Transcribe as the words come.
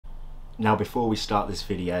Now before we start this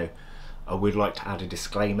video, I would like to add a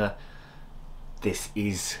disclaimer. This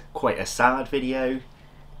is quite a sad video.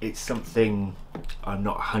 It's something I'm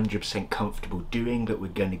not 100% comfortable doing, but we're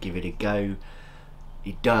going to give it a go.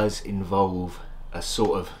 It does involve a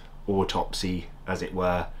sort of autopsy, as it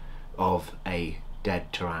were, of a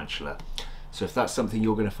dead tarantula. So if that's something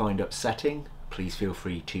you're going to find upsetting, please feel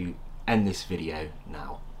free to end this video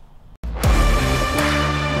now.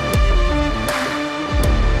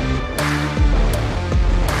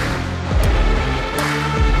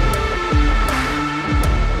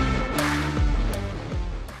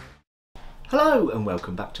 Hello and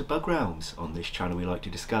welcome back to Bug Realms. On this channel we like to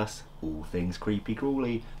discuss all things creepy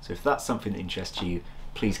crawly, so if that's something that interests you,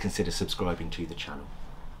 please consider subscribing to the channel.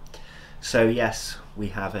 So yes, we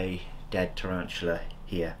have a dead tarantula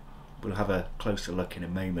here. We'll have a closer look in a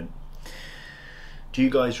moment. Do you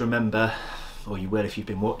guys remember, or you will if you've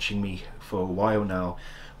been watching me for a while now,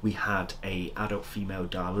 we had a adult female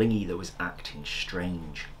darlingy that was acting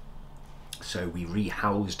strange. So we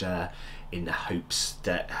rehoused her in the hopes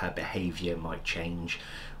that her behaviour might change.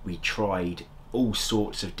 We tried all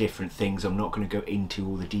sorts of different things. I'm not going to go into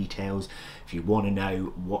all the details. If you want to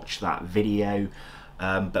know, watch that video.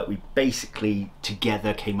 But we basically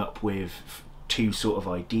together came up with two sort of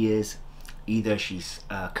ideas. Either she's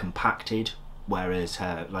compacted, whereas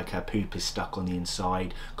her poop is stuck on the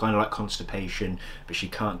inside, kind of like constipation, but she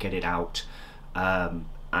can't get it out, and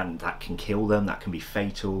that can kill them, that can be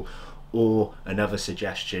fatal. Or another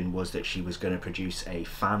suggestion was that she was going to produce a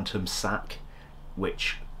phantom sac,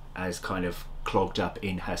 which has kind of clogged up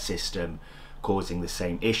in her system, causing the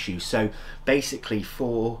same issue. So basically,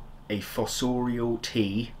 for a fossorial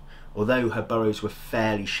T, although her burrows were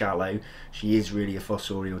fairly shallow, she is really a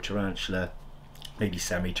fossorial tarantula, maybe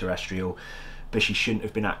semi-terrestrial, but she shouldn't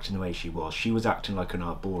have been acting the way she was. She was acting like an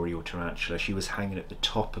arboreal tarantula. She was hanging at the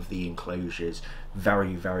top of the enclosures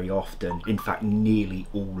very, very often. In fact, nearly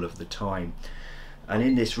all of the time. And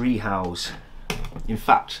in this rehouse, in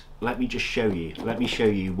fact, let me just show you. Let me show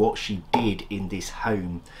you what she did in this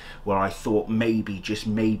home, where I thought maybe, just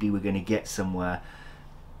maybe, we're going to get somewhere,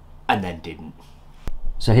 and then didn't.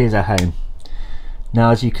 So here's her home.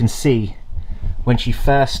 Now, as you can see, when she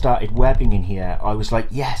first started webbing in here, I was like,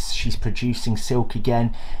 yes, she's producing silk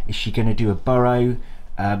again. Is she going to do a burrow?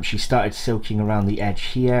 She started silking around the edge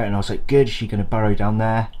here, and I was like, good, is she going to burrow down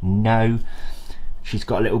there? No. She's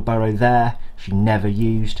got a little burrow there, she never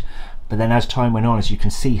used. But then as time went on, as you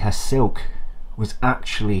can see, her silk was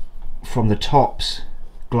actually from the tops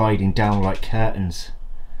gliding down like curtains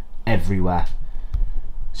everywhere.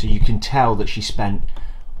 So you can tell that she spent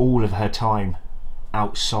all of her time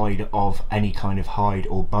outside of any kind of hide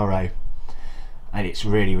or burrow, and it's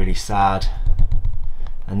really, really sad.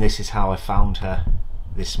 And this is how I found her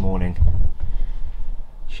this morning.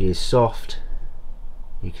 She is soft,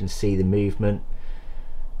 you can see the movement.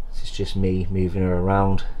 This is just me moving her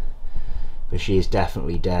around, but she is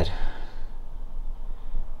definitely dead,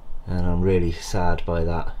 and I'm really sad by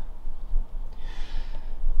that.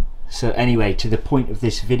 So anyway, to the point of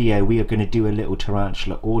this video, we are going to do a little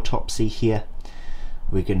tarantula autopsy here.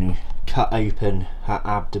 We're going to cut open her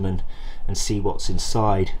abdomen and see what's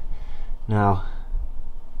inside. Now,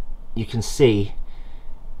 you can see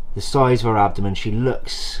the size of her abdomen. She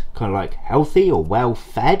looks kind of like healthy or well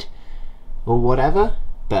fed or whatever,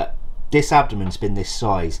 but this abdomen's been this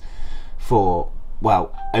size for,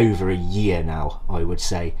 well, over a year now, I would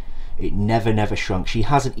say. It never shrunk. She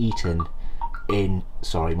hasn't eaten in,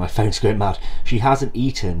 sorry, my phone's going mad. She hasn't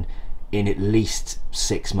eaten in at least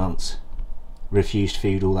 6 months. Refused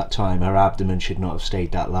food all that time. Her abdomen should not have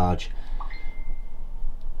stayed that large.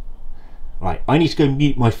 Right, I need to go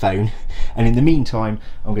mute my phone, and in the meantime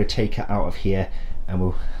I'm going to take her out of here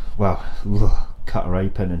and we'll cut her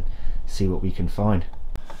open and see what we can find.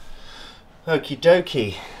 Okie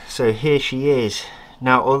dokie, so here she is.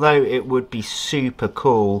 Now, although it would be super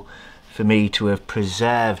cool for me to have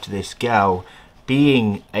preserved this girl,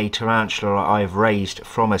 being a tarantula I've raised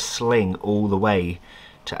from a sling all the way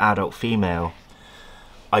to adult female,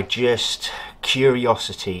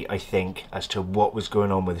 curiosity, I think, as to what was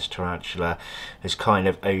going on with this tarantula has kind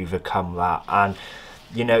of overcome that. And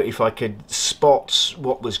you know, if I could spot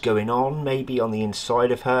what was going on maybe on the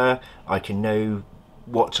inside of her, I can know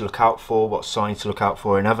what to look out for, what signs to look out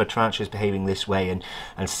for in other tarantulas behaving this way,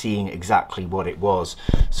 and seeing exactly what it was.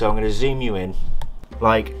 So I'm going to zoom you in.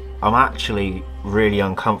 Like, I'm actually really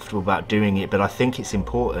uncomfortable about doing it, but I think it's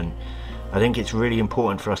important. I think it's really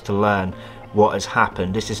important for us to learn what has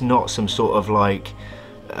happened. This is not some sort of like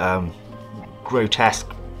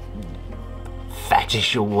grotesque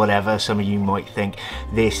fetish or whatever some of you might think.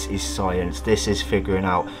 This is science. This is figuring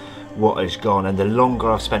out what has gone, and the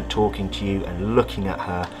longer I've spent talking to you and looking at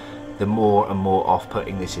her, the more and more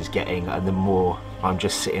off-putting this is getting, and the more I'm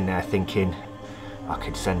just sitting there thinking I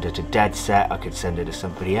could send her to Dead Set, I could send her to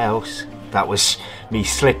somebody else. That was me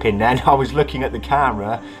slipping then. I was looking at the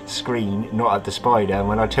camera screen, not at the spider, and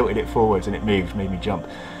when I tilted it forwards and it moved, made me jump.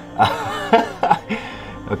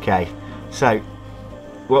 Okay, so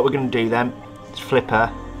what we're going to do then is flip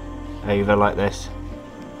her over like this.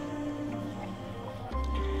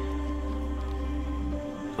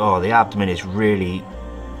 Oh, the abdomen is really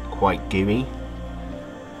quite gooey.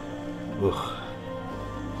 Ugh.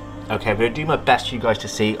 Okay, I'm going to do my best for you guys to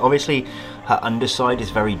see. Obviously her underside is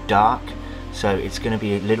very dark, so it's going to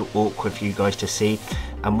be a little awkward for you guys to see.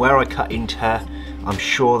 And where I cut into her, I'm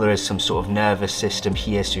sure there is some sort of nervous system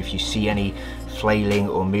here, so if you see any flailing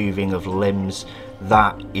or moving of limbs,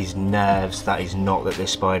 that is nerves, that is not that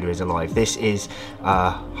this spider is alive. This is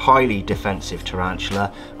a highly defensive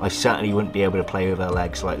tarantula. I certainly wouldn't be able to play with her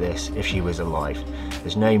legs like this if she was alive.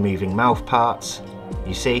 There's no moving mouth parts.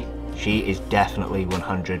 You see, she is definitely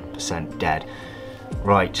 100% dead.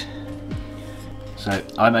 Right, so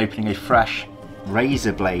I'm opening a fresh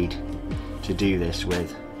razor blade to do this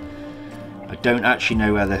with. I don't actually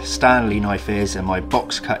know where the Stanley knife is, and my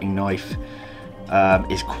box cutting knife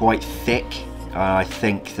is quite thick. I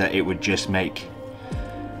think that it would just make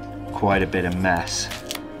quite a bit of mess.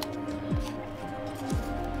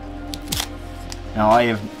 Now, I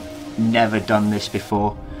have never done this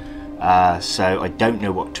before, so I don't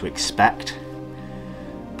know what to expect.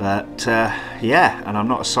 But yeah, and I'm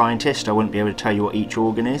not a scientist, I wouldn't be able to tell you what each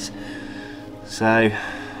organ is. So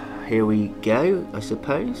here we go, I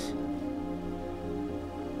suppose.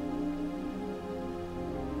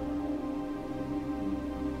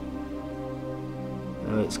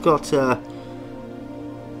 It's got oh,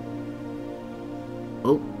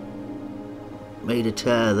 made a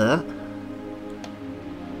tear there.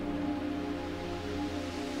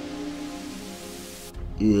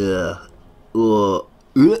 Yeah. Oh.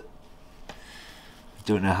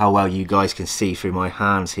 Don't know how well you guys can see through my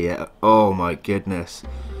hands here. Oh my goodness.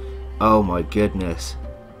 Oh my goodness.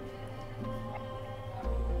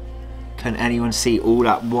 Can anyone see all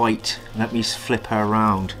that white? Let me flip her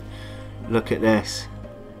around. Look at this.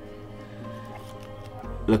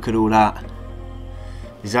 Look at all that.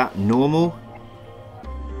 Is that normal?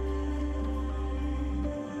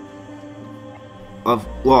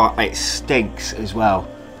 Well, it stinks as well.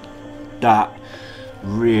 That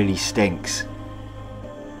really stinks.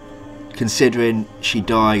 Considering she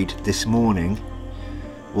died this morning,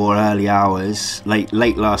 or early hours, late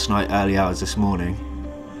last night, early hours this morning.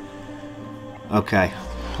 Okay.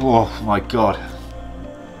 Oh my god.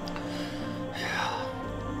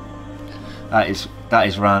 That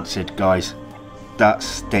is rancid, guys. That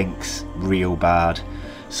stinks real bad.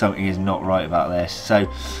 Something is not right about this. So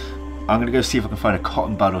I'm gonna go see if I can find a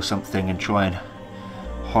cotton bud or something and try and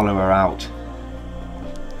hollow her out.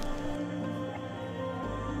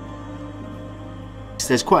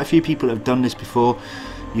 There's quite a few people that have done this before.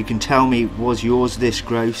 You can tell me, was yours this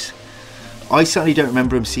gross? I certainly don't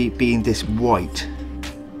remember them being this white,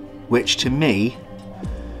 which to me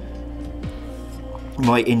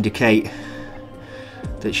might indicate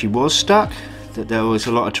that she was stuck, that there was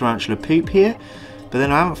a lot of tarantula poop here. But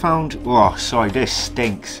then I haven't found, oh sorry, this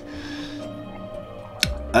stinks.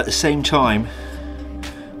 At the same time,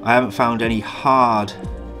 I haven't found any hard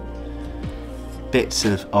bits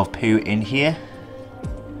of poo in here.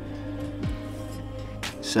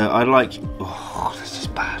 So I'd like, oh this is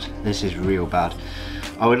bad, this is real bad.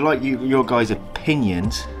 I would like your guys'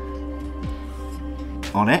 opinions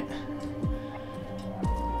on it.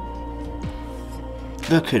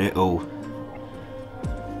 Look at it all.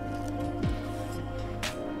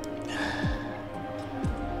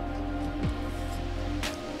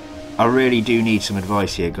 I really do need some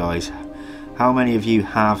advice here, guys. How many of you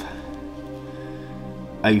have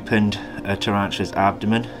opened a tarantula's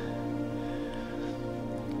abdomen?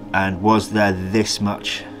 And was there this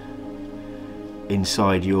much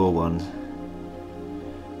inside your one?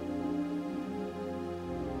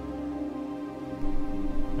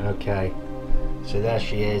 Okay, so there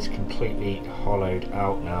she is, completely hollowed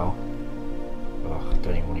out now. Oh, I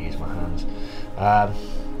don't even want to use my hands.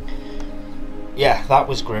 Yeah, that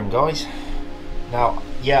was grim, guys. Now,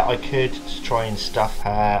 yeah, I could try and stuff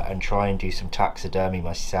her and try and do some taxidermy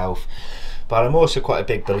myself, but I'm also quite a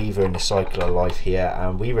big believer in the cycle of life here,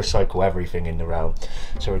 and we recycle everything in the realm.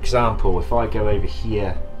 So for example, if I go over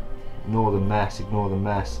here, ignore the mess,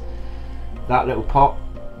 that little pot,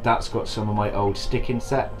 that's got some of my old stick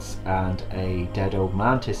insects and a dead old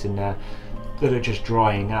mantis in there that are just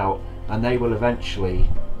drying out, and they will eventually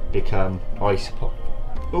become isopod,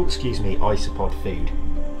 isopod food.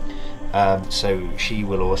 So she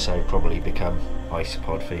will also probably become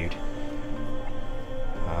isopod food.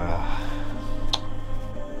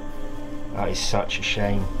 That is such a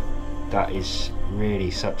shame. That is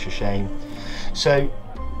really such a shame. So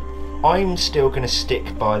I'm still going to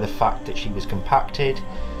stick by the fact that she was compacted,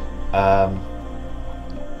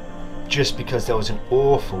 just because there was an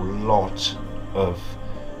awful lot of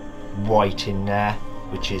white in there,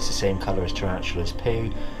 which is the same colour as Tarantula's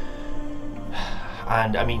poo.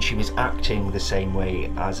 And I mean, she was acting the same way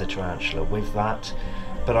as a tarantula with that,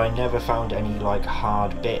 but I never found any like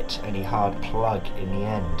hard bit, any hard plug in the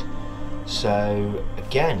end. So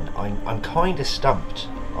again, I'm kind of stumped.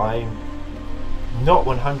 I'm not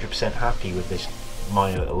 100% happy with this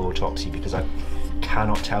minor little autopsy because I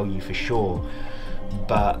cannot tell you for sure,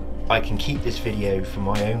 but I can keep this video for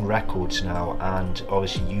my own records now, and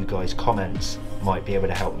obviously you guys' comments might be able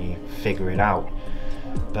to help me figure it out.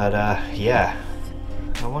 But yeah,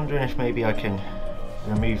 I'm wondering if maybe I can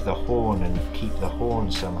remove the horn and keep the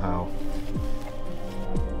horn somehow.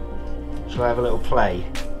 Shall I have a little play?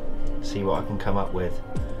 See what I can come up with.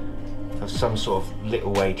 Have some sort of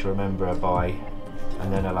little way to remember her by,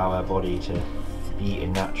 and then allow her body to be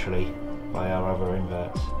eaten naturally by our other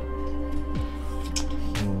inverts.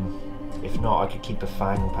 If not, I could keep a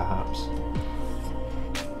fang perhaps.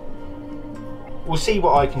 We'll see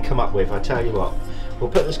what I can come up with. I tell you what, we'll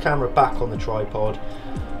put this camera back on the tripod.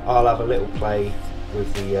 I'll have a little play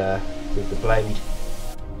with the blade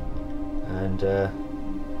and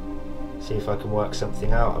see if I can work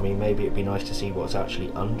something out. I mean, maybe it'd be nice to see what's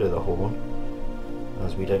actually under the horn,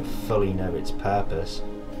 as we don't fully know its purpose.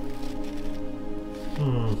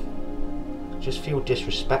 Just feel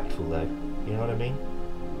disrespectful though, you know what I mean?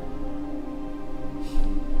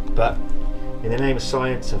 But in the name of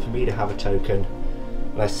science and for me to have a token,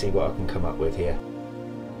 let's see what I can come up with here.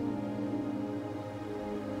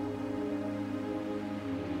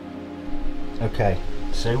 Okay,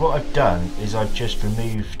 so what I've done is I've just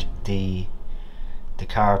removed the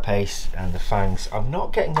carapace and the fangs. I'm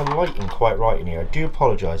not getting the lighting quite right in here. I do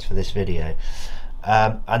apologise for this video.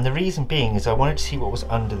 And the reason being is I wanted to see what was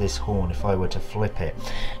under this horn if I were to flip it.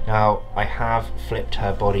 Now I have flipped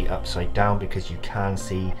her body upside down because you can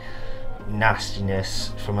see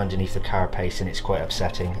nastiness from underneath the carapace and it's quite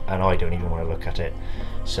upsetting, and I don't even want to look at it.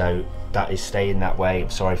 So that is staying that way. I'm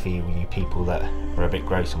sorry for you people that are a bit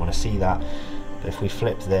gross and want to see that. But if we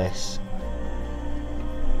flip this,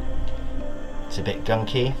 it's a bit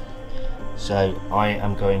gunky. So I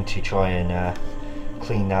am going to try and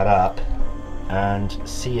clean that up and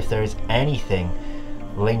see if there is anything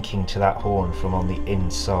linking to that horn from on the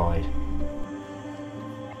inside.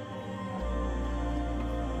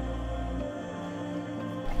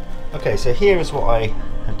 Okay, so here is what I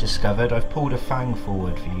have discovered. I've pulled a fang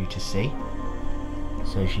forward for you to see.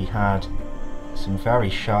 So she had some very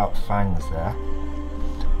sharp fangs there,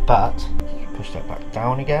 but push that back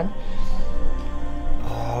down again.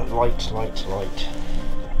 Light.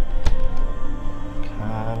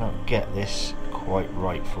 Cannot get this quite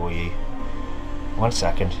right for you. 1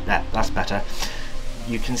 second. There, that's better.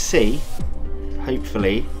 You can see,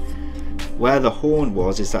 hopefully, where the horn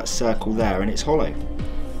was is that circle there, and it's hollow.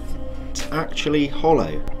 It's actually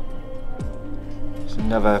hollow. It's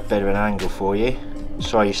another bit of an angle for you.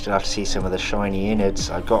 Sorry you still have to see some of the shiny innards.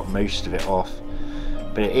 I got most of it off,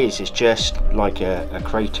 but it's just like a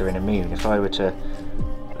crater in a moon. If I were to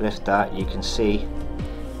lift that, you can see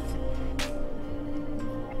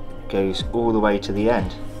it goes all the way to the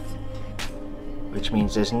end, which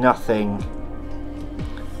means there's nothing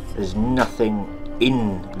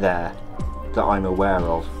in there that I'm aware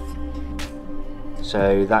of.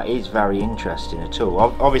 So that is very interesting at all.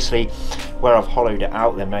 Obviously where I've hollowed it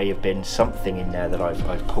out there may have been something in there that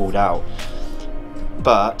I've pulled out,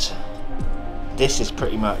 but this is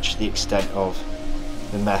pretty much the extent of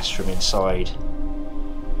the mess from inside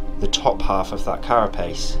the top half of that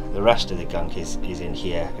carapace. The rest of the gunk is in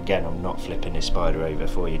here. Again, I'm not flipping this spider over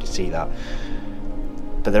for you to see that,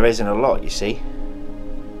 but there isn't a lot, you see.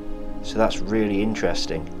 So that's really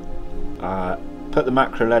interesting. Put the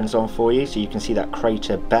macro lens on for you so you can see that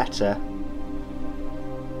crater better.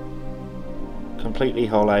 Completely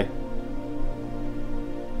hollow,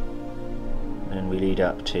 and we lead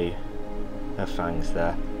up to her fangs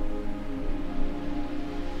there.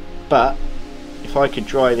 But if I could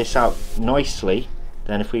dry this out nicely,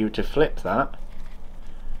 then if we were to flip that,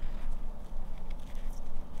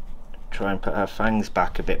 try and put her fangs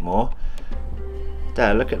back a bit more.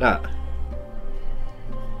 There, look at that.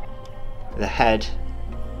 The head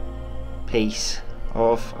piece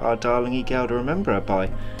of our darling eagle to remember her by.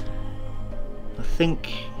 I think,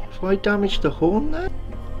 have I damaged the horn there?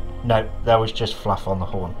 No, there was just fluff on the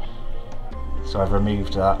horn. So I've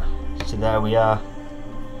removed that. So there we are.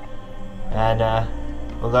 And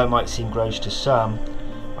although it might seem gross to some,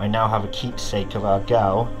 I now have a keepsake of our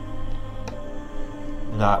gal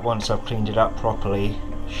that once I've cleaned it up properly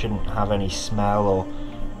shouldn't have any smell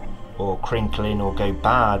or crinkling or go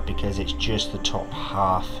bad, because it's just the top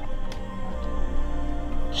half.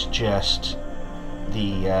 It's just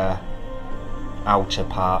the outer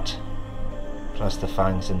part plus the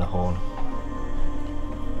fangs in the horn.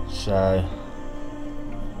 So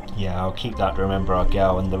yeah, I'll keep that to remember our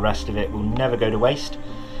gal, and the rest of it will never go to waste.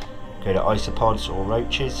 Go to isopods or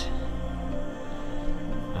roaches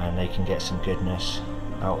and they can get some goodness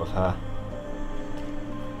out of her.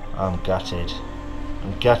 I'm gutted.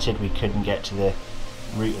 I'm gutted we couldn't get to the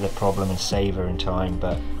root of the problem and save her in time,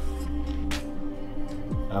 but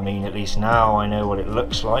I mean, at least now I know what it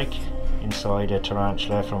looks like inside a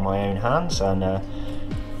tarantula from my own hands, and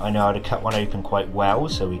I know how to cut one open quite well,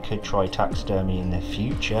 so we could try taxidermy in the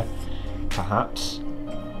future, perhaps.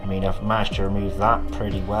 I mean, I've managed to remove that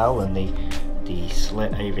pretty well, and the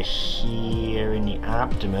slit over here in the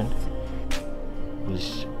abdomen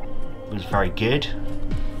was very good.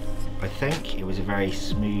 I think it was a very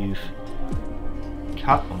smooth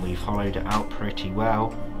cut, and we've hollowed it out pretty well.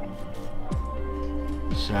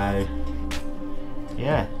 So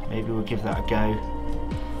yeah, maybe we'll give that a go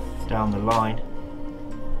down the line.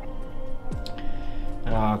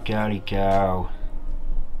 Oh, girly girl.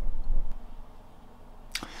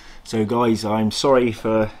 So guys, I'm sorry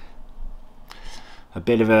for a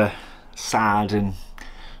bit of a sad and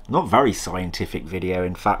not very scientific video,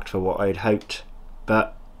 in fact, for what I'd hoped,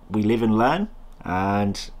 but we live and learn,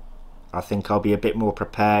 and I think I'll be a bit more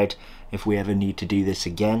prepared if we ever need to do this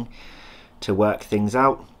again to work things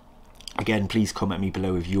out. Again, please comment me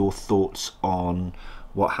below with your thoughts on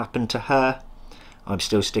what happened to her. I'm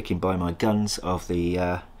still sticking by my guns of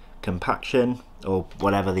the compaction, or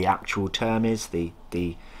whatever the actual term is, the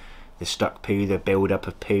stuck poo, the build up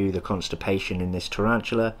of poo, the constipation in this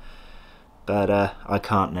tarantula, but I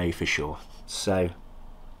can't know for sure. So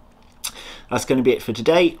that's going to be it for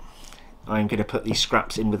today. I'm going to put these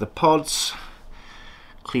scraps in with the pods,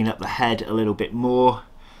 clean up the head a little bit more,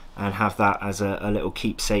 and have that as a little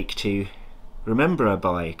keepsake to remember her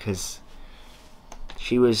by, because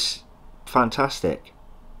she was fantastic.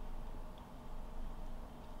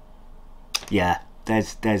 Yeah,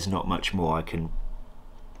 there's not much more I can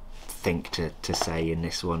think to say in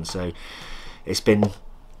this one. So it's been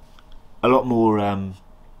a lot more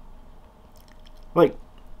like,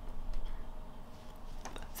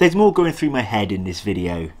 there's more going through my head in this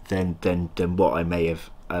video than what I may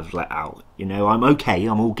have let out. You know, I'm okay,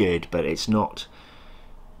 I'm all good, but it's not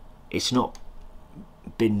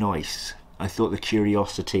been nice. I thought the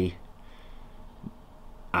curiosity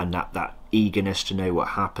and that eagerness to know what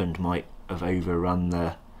happened might have overrun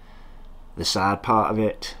the sad part of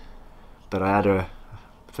it, but I had a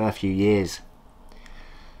fair few years,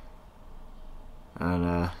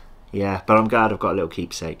 and yeah, but I'm glad I've got a little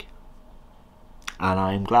keepsake, and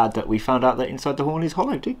I'm glad that we found out that inside the horn is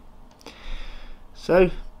hollow too.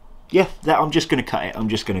 So yeah, I'm just going to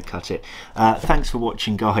cut it. Thanks for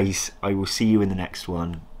watching, guys. I will see you in the next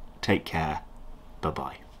one. Take care. Bye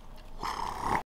bye.